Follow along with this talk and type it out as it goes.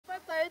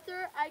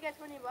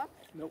get $20?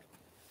 Nope.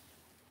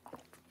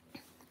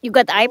 You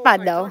got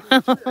iPad though. I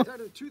talked to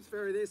the Tooth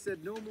Fairy. They said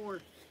no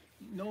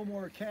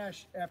more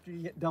cash after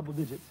you hit double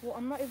digits. Well,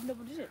 I'm not even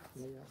double digits.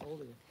 Yeah, how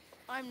old are you?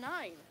 I'm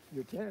 9.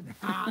 You're 10.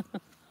 Dad, what's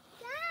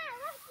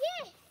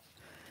this?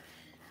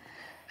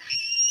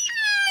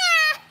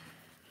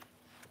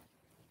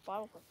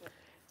 Bottle clip.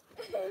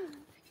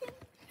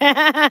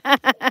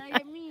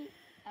 Get me.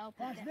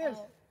 Watch this.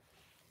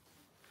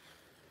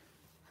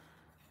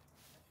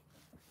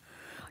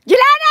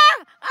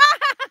 Jilana!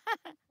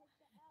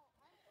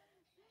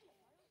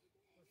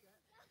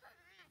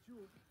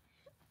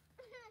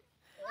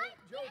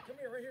 Joe, come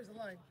here. Right here's the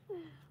line.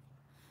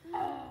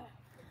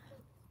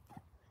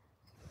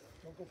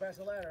 Don't go past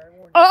the ladder. I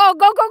warned you. Oh,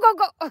 go, go, go,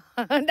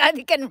 go.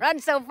 Daddy can run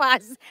so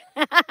fast.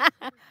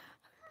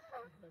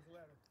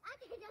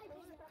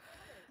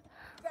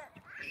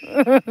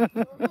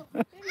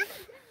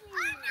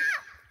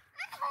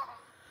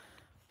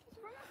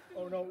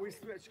 Oh no, we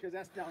switched because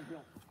that's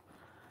downhill.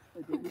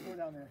 Hey, baby, go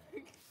down there.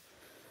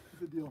 What's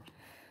the deal?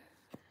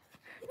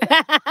 I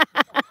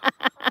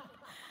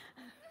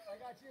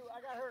got you.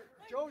 I got her.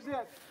 Joe's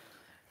it.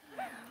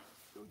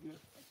 Joe's it.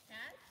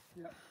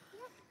 Yeah.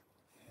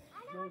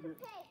 Joe's it.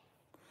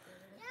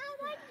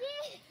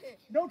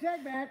 No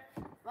tag back.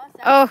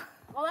 Oh.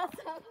 Oh, that's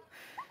tough.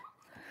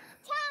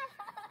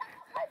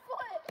 My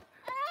foot.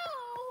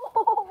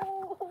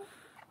 Ow!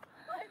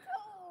 My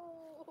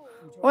toe.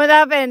 What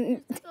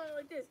happened? It's going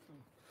like this.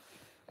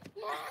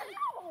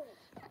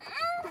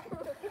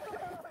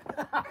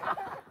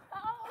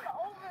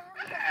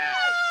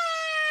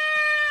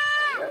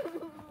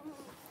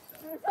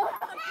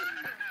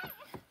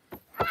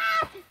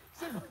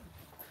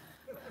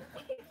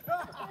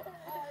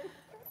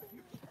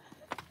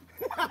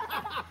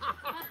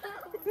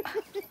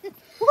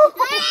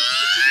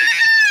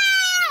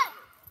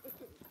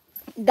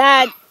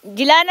 Dad,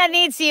 Jilana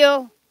needs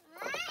you.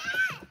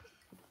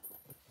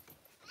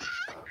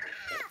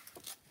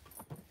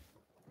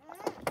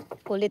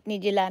 Kulit ni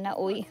Jilana,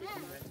 uy.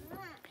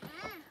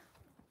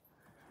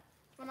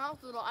 When I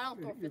was little, I don't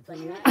throw fits like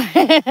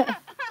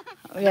that.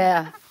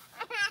 Yeah.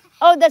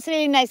 Oh, that's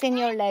really nice in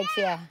your legs,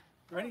 yeah.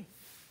 Ready?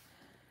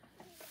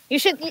 You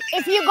should,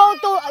 if you go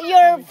to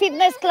your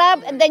fitness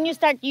club and then you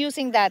start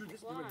using that.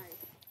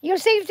 Your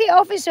safety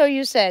officer,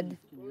 you said.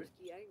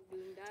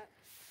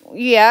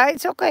 Yeah,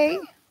 it's okay.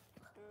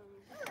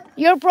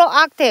 You're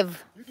proactive.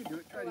 You can do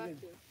it. Try it again.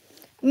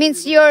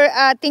 Means you're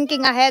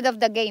thinking ahead of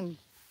the game.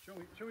 Show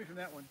me from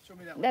that one. Show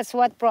me that one. That's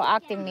what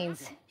proactive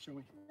means. Show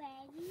me.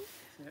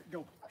 Set,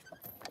 go.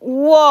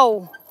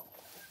 Whoa.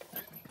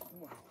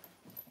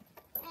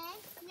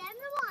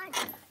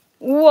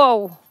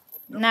 Whoa.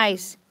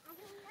 Nice.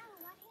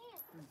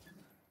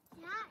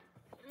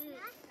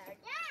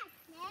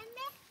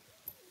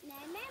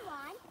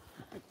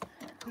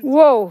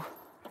 Whoa.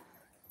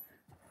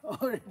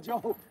 Oh,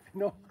 Joe.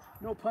 No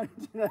pun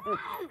intended.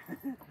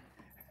 You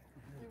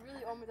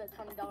really owe me that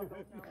 $20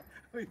 bill now.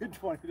 You're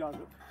 $20.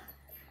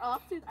 I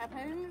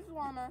paid in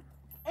Sulana,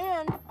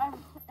 and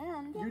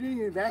You didn't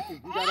even vacuum.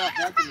 You got off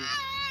vacuuming.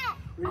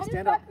 Ready, I did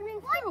stand up.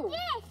 vacuuming too.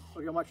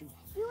 Okay, I'm watching.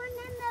 You are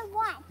number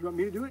 1. You want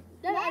me to do it?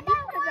 Dad, I did my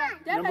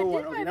vac. Dad, Number I one.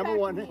 did Okay, my number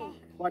one. vacuuming.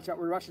 Watch out.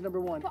 We're rushing number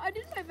 1. But I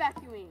did my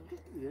vacuuming.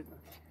 Yeah.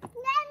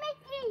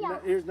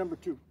 Number 3. Here's number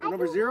 2.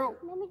 Number 0?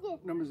 Number 2.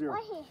 Number 0.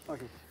 Right here.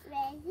 Okay.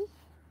 Ready?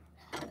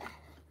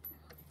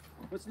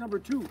 What's number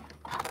 2?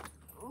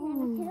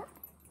 Number 2.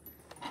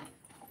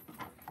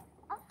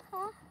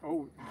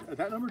 Oh, is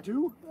that number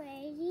 2?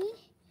 Ready?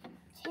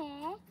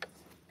 Check.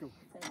 Go.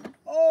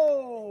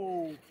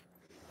 Oh!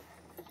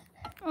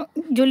 Oh,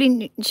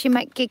 Julie, she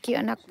might kick you,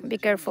 anak. Be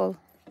careful.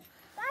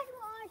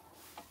 Backward.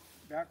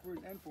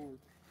 Backwards and forward.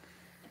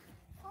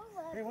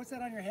 Forward. Hey, what's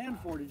that on your hand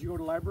for? Did you go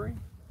to library?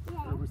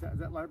 Yeah. Or was that, is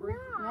that library?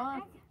 No,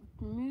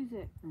 it's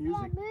music.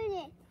 Music? Yeah,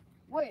 music.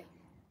 Wait,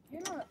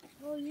 you're not.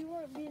 Well, you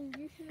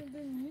should have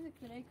been music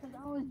today because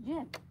I was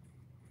gym.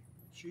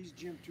 She's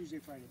gym Tuesday,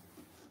 Friday.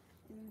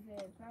 Tuesday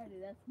and Friday.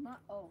 That's not.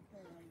 Oh,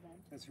 never mind then.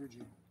 That's her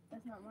gym.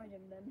 That's not my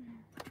gym then.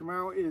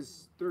 Tomorrow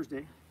is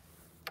Thursday.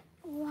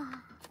 Wow.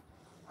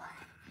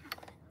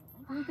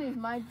 Tuesday is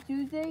my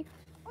Tuesday,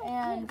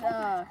 and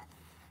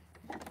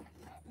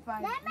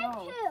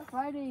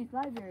Friday's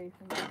library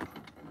for me.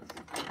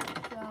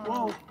 So,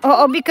 Whoa.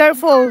 Oh, be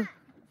careful.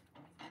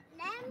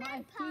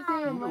 my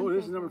Tuesday and Oh, Wednesday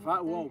this is number for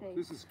 5. Whoa, Thursday.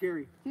 this is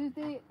scary.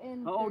 Tuesday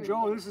and Oh, Thursday.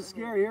 Joe, this is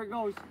scary. Here it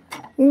goes.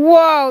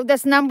 Wow,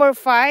 that's number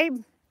 5.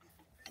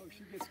 Oh,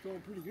 she gets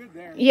going pretty good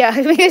there.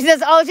 Yeah, because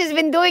that's all she's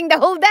been doing the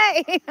whole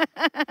day.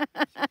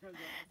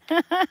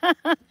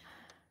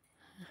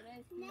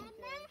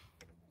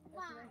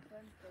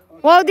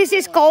 Wow, this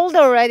is cold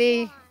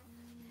already.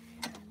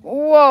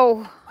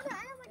 Whoa.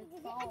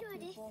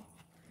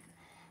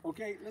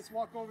 Okay, let's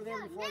walk over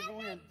there before I go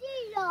in.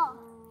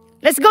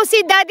 Let's go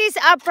see Daddy's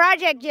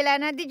project,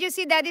 Jilana. Did you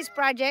see Daddy's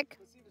project?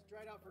 Let's see if it's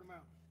dried out for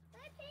tomorrow.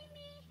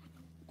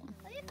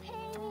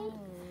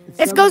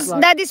 Let's go see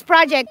Daddy's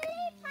project.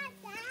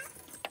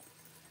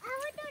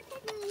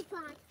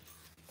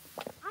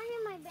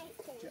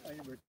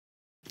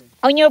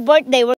 On your birthday,